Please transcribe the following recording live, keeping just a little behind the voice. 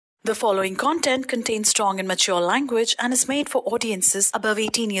The following content contains strong and mature language and is made for audiences above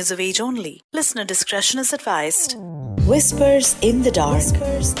 18 years of age only. Listener discretion is advised. Whispers in the Dark.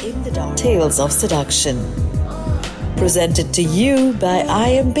 Tales of Seduction. Presented to you by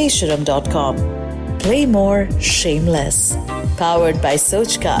iambesharam.com. Play more, shame less. Powered by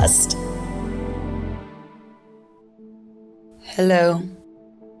Sochcast. Hello,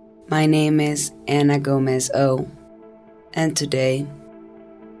 my name is Anna Gomez O, and today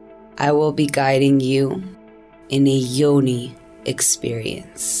I will be guiding you in a Yoni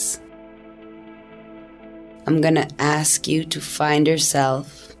experience. I'm gonna ask you to find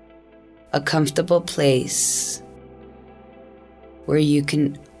yourself a comfortable place where you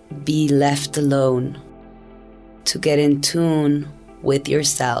can be left alone to get in tune with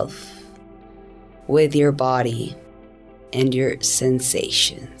yourself, with your body, and your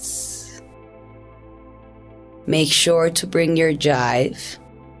sensations. Make sure to bring your jive,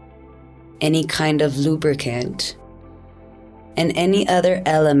 any kind of lubricant, and any other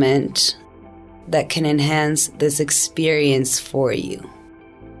element that can enhance this experience for you.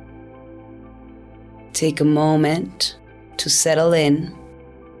 Take a moment to settle in,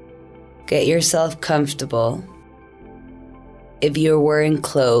 get yourself comfortable. If you're wearing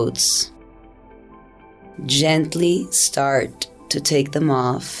clothes, gently start to take them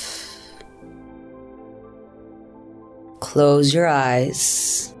off. Close your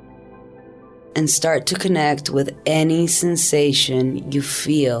eyes and start to connect with any sensation you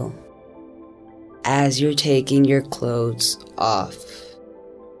feel as you're taking your clothes off.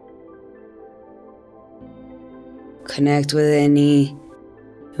 Connect with any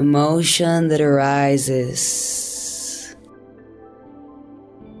emotion that arises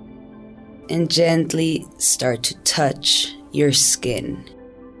and gently start to touch your skin.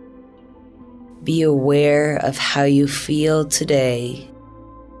 Be aware of how you feel today.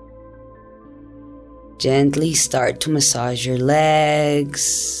 Gently start to massage your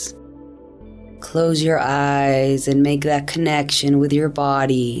legs. Close your eyes and make that connection with your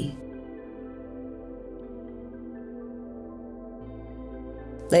body.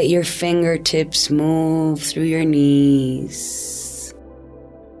 Let your fingertips move through your knees,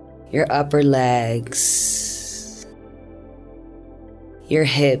 your upper legs, your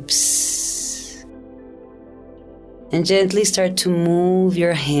hips, and gently start to move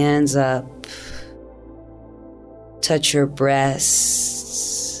your hands up. Touch your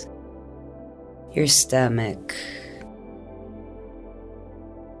breasts, your stomach.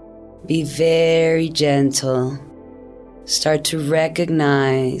 Be very gentle. Start to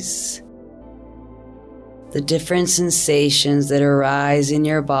recognize the different sensations that arise in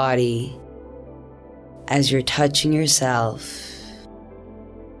your body as you're touching yourself.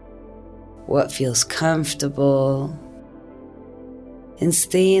 What feels comfortable, and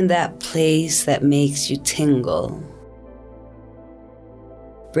stay in that place that makes you tingle.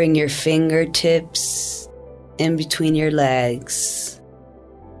 Bring your fingertips in between your legs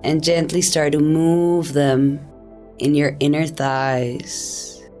and gently start to move them in your inner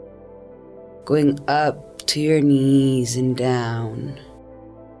thighs, going up to your knees and down.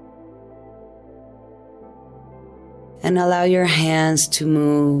 And allow your hands to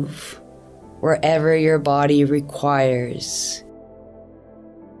move wherever your body requires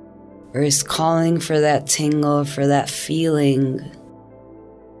or is calling for that tingle, for that feeling.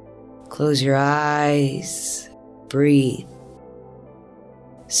 Close your eyes, breathe.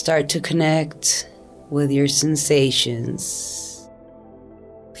 Start to connect with your sensations,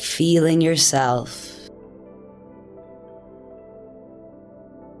 feeling yourself.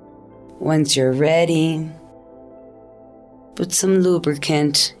 Once you're ready, put some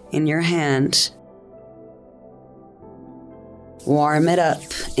lubricant in your hand. Warm it up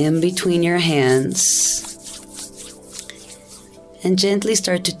in between your hands. And gently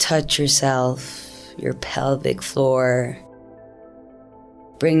start to touch yourself, your pelvic floor.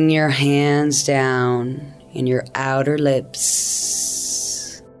 Bring your hands down in your outer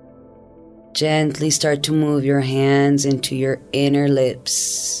lips. Gently start to move your hands into your inner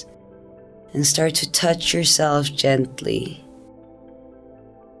lips and start to touch yourself gently.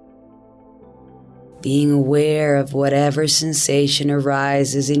 Being aware of whatever sensation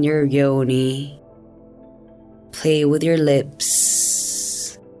arises in your yoni. Play with your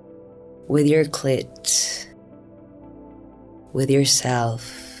lips, with your clit, with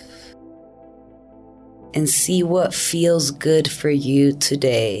yourself, and see what feels good for you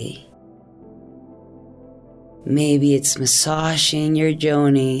today. Maybe it's massaging your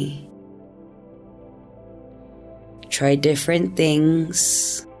yoni. Try different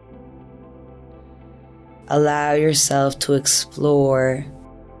things. Allow yourself to explore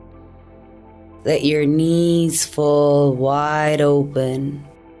Let your knees fall wide open.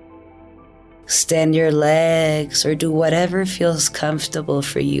 Extend your legs or do whatever feels comfortable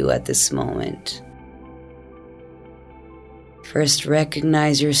for you at this moment. First,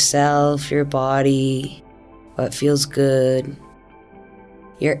 recognize yourself, your body, what feels good,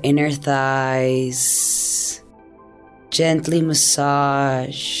 your inner thighs. Gently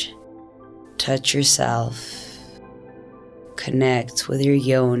massage, touch yourself, connect with your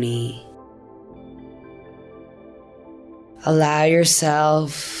yoni. Allow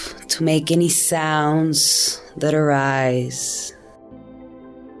yourself to make any sounds that arise.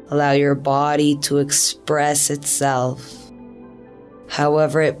 Allow your body to express itself,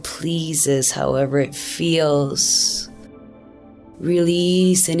 however it pleases, however it feels.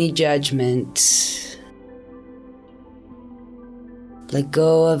 Release any judgment. Let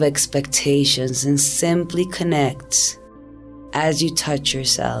go of expectations and simply connect as you touch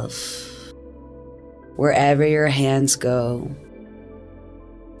yourself. Wherever your hands go,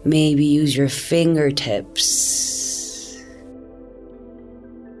 maybe use your fingertips.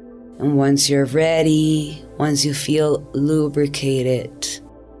 And once you're ready, once you feel lubricated,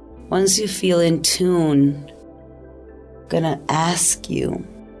 once you feel in tune, I'm gonna ask you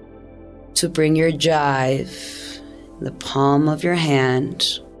to bring your jive in the palm of your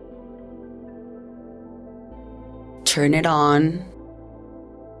hand. Turn it on.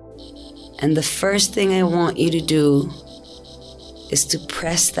 And the first thing I want you to do is to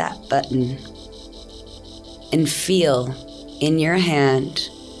press that button and feel in your hand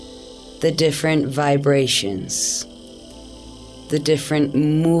the different vibrations, the different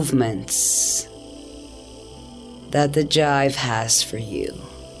movements that the jive has for you.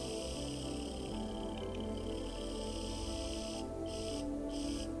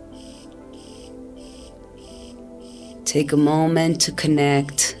 Take a moment to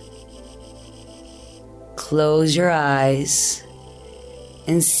connect. Close your eyes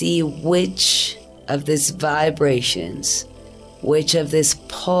and see which of these vibrations, which of these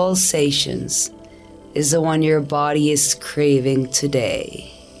pulsations is the one your body is craving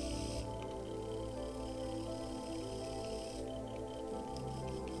today.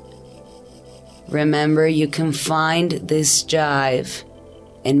 Remember, you can find this jive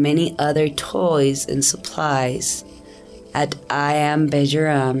and many other toys and supplies at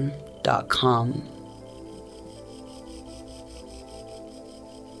iambejaram.com.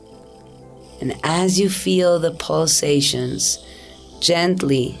 And as you feel the pulsations,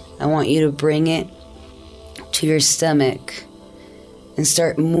 gently, I want you to bring it to your stomach and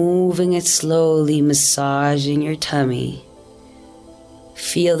start moving it slowly, massaging your tummy.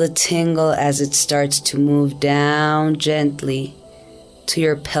 Feel the tingle as it starts to move down gently to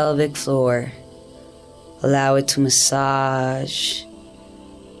your pelvic floor. Allow it to massage.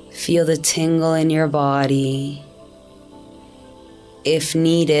 Feel the tingle in your body. If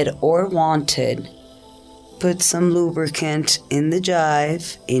needed or wanted, put some lubricant in the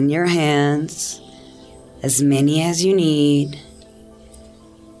jive in your hands, as many as you need,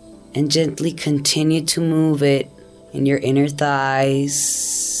 and gently continue to move it in your inner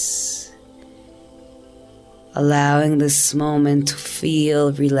thighs, allowing this moment to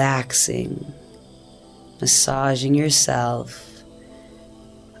feel relaxing, massaging yourself.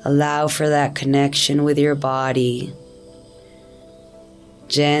 Allow for that connection with your body.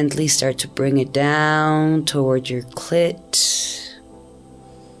 Gently start to bring it down toward your clit.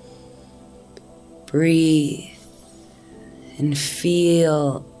 Breathe and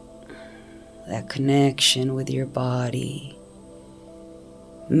feel that connection with your body.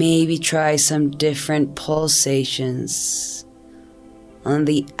 Maybe try some different pulsations on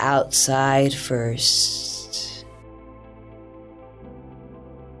the outside first.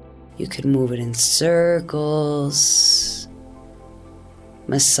 You can move it in circles.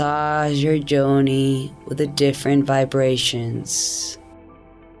 Massage your yoni with the different vibrations.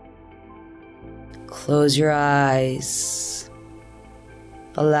 Close your eyes.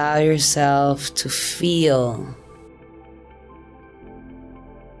 Allow yourself to feel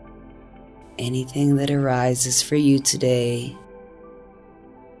anything that arises for you today.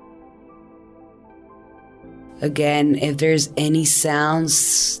 Again, if there's any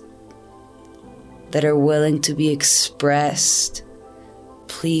sounds that are willing to be expressed,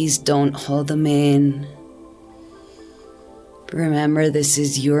 please don't hold them in. Remember, this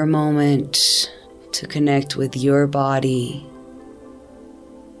is your moment to connect with your body,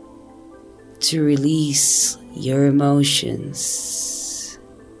 to release your emotions.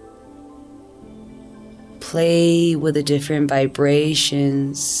 Play with the different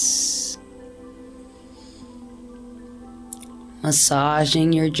vibrations,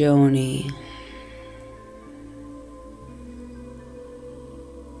 massaging your yoni.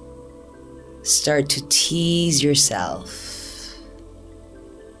 Start to tease yourself.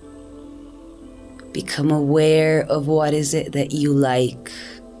 Become aware of what is it that you like.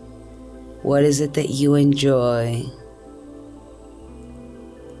 What is it that you enjoy?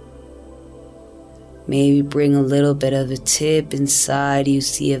 Maybe bring a little bit of a tip inside you,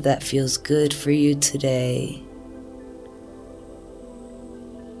 see if that feels good for you today.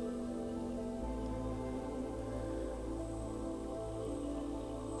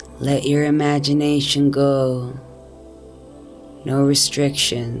 Let your imagination go. No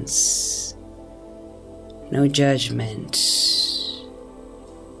restrictions. No judgment.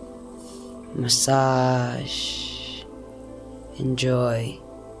 Massage. Enjoy.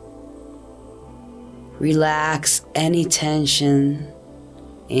 Relax any tension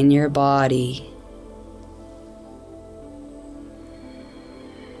in your body.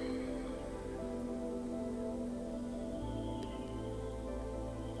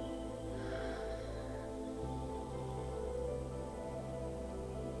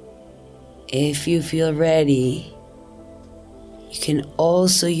 If you feel ready, you can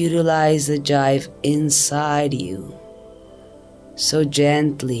also utilize the jive inside you. So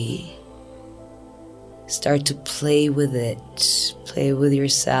gently, start to play with it, play with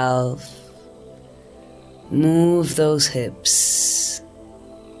yourself. Move those hips.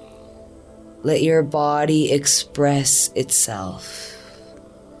 Let your body express itself.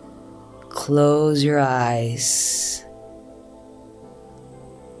 Close your eyes.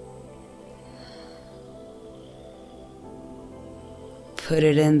 Put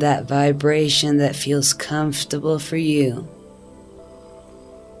it in that vibration that feels comfortable for you.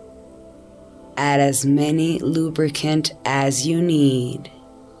 Add as many lubricant as you need.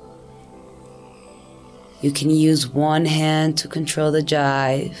 You can use one hand to control the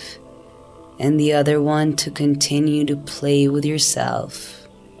jive and the other one to continue to play with yourself.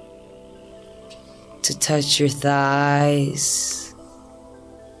 To touch your thighs.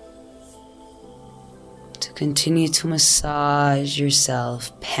 To continue to massage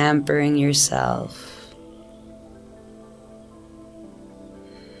yourself, pampering yourself.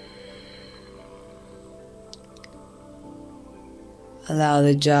 Allow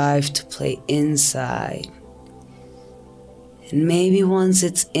the jive to play inside. And maybe once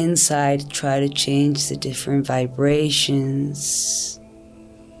it's inside, try to change the different vibrations.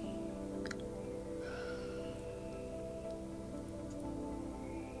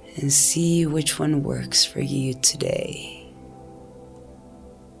 And see which one works for you today.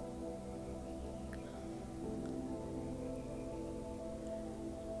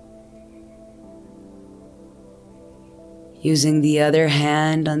 Using the other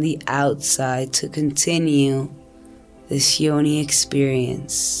hand on the outside to continue this yoni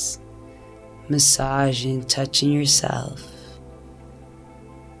experience, massaging, touching yourself.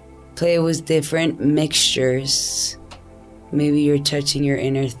 Play with different mixtures. Maybe you're touching your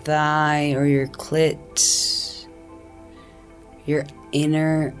inner thigh or your clit, your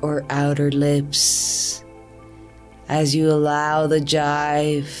inner or outer lips, as you allow the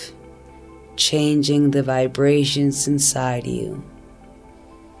jive changing the vibrations inside you.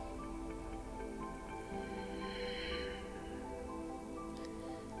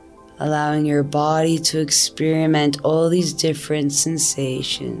 Allowing your body to experiment all these different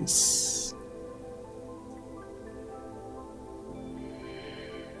sensations.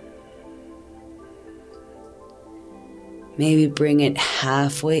 Maybe bring it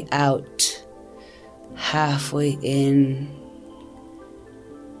halfway out, halfway in.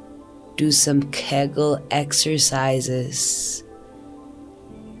 Do some Kegel exercises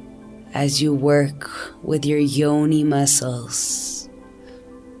as you work with your yoni muscles.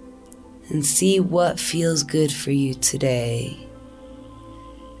 And see what feels good for you today.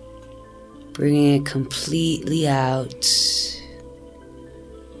 Bringing it completely out.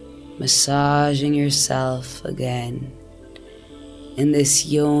 Massaging yourself again in this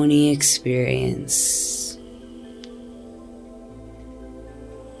yoni experience.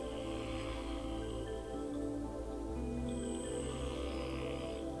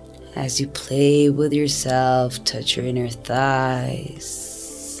 As you play with yourself, touch your inner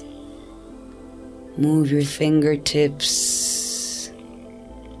thighs. Move your fingertips,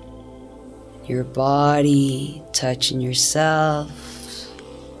 your body, touching yourself,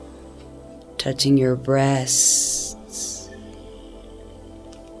 touching your breasts.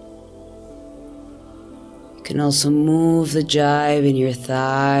 You can also move the jive in your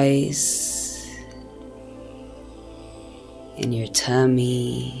thighs, in your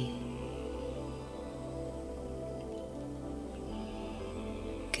tummy.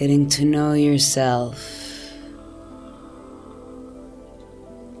 Getting to know yourself.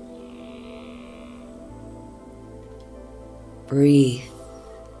 Breathe.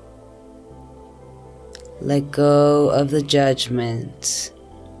 Let go of the judgment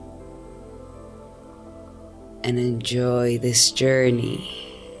and enjoy this journey.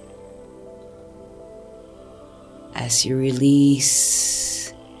 As you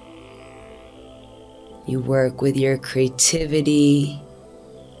release, you work with your creativity,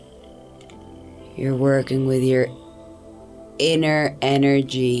 you're working with your inner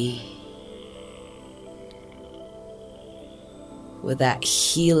energy, with that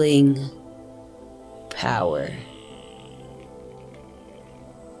healing power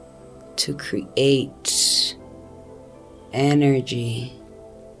to create energy.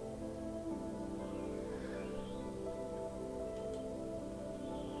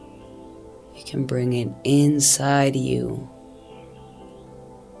 You can bring it inside you,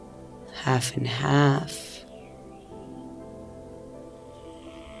 half and half,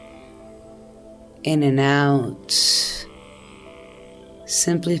 in and out.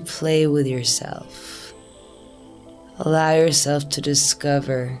 Simply play with yourself. Allow yourself to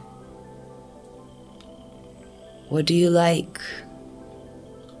discover, what do you like?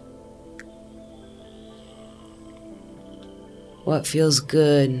 What feels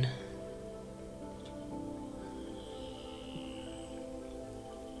good?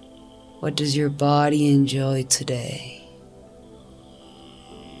 What does your body enjoy today?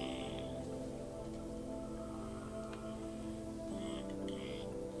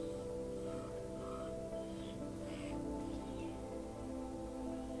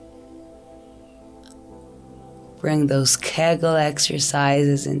 Bring those Kegel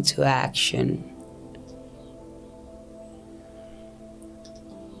exercises into action.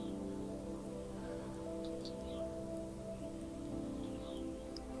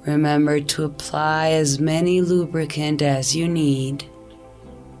 Remember to apply as many lubricant as you need.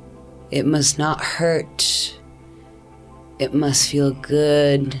 It must not hurt. It must feel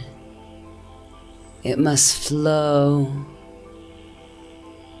good. It must flow.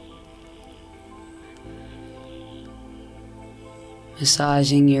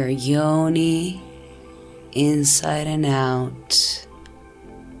 Massaging your yoni inside and out.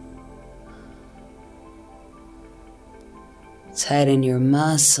 Tighten your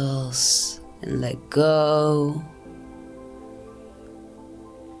muscles and let go.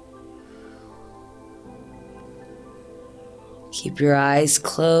 Keep your eyes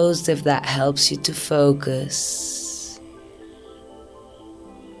closed if that helps you to focus.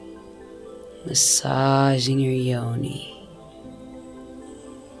 Massaging your yoni.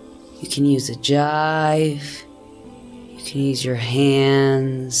 You can use a jive. You can use your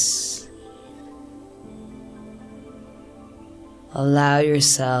hands. Allow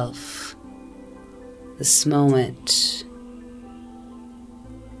yourself this moment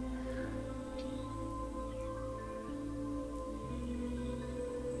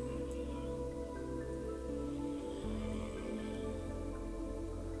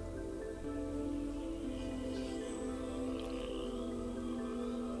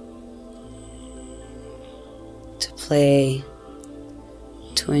to play,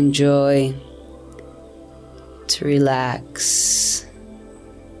 to enjoy, to relax,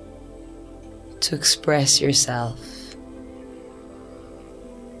 to express yourself,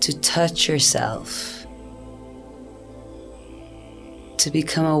 to touch yourself, to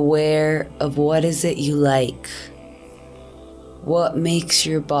become aware of what is it you like, what makes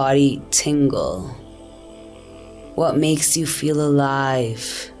your body tingle, what makes you feel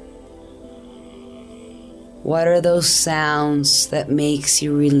alive, what are those sounds that makes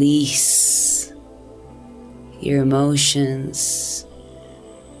you release your emotions,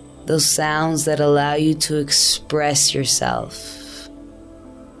 those sounds that allow you to express yourself.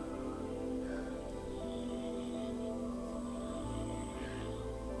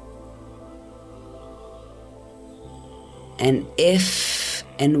 And if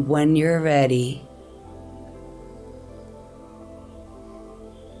and when you're ready,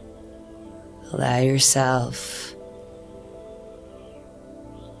 allow yourself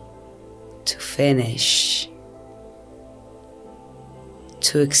to finish,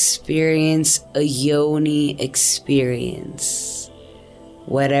 to experience a yoni experience,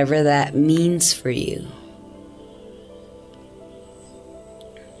 whatever that means for you.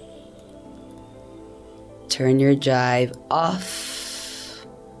 Turn your jive off.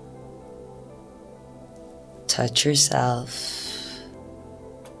 Touch yourself.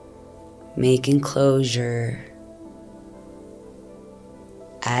 Make enclosure.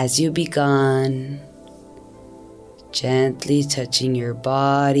 As you begin, gently touching your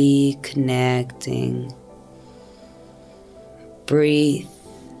body, connecting. Breathe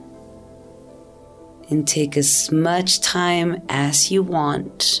and take as much time as you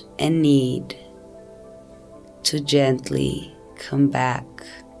want and need to gently come back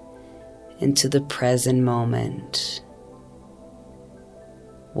into the present moment.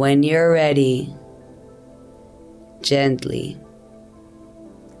 When you're ready, gently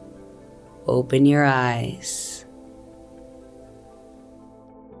open your eyes.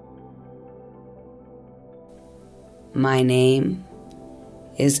 My name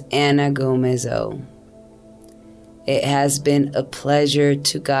is Anna Gomezo. It has been a pleasure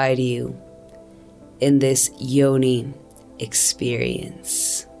to guide you in this Yoni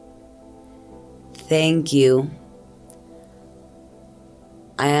experience. Thank you.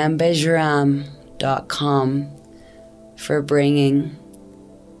 iambejram.com for bringing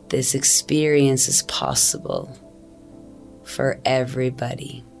this experience as possible for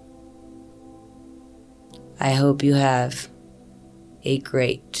everybody. I hope you have a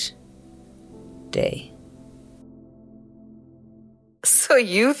great day. So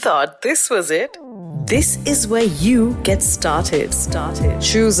you thought this was it? This is where you get started.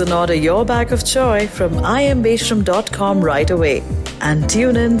 Choose and order your bag of joy from iambejram.com right away and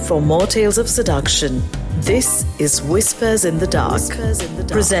tune in for more tales of seduction. This is Whispers in the Dark,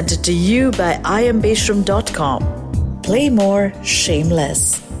 presented to you by iambejram.com. Play more, shame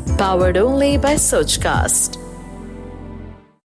less. Powered only by Sochcast.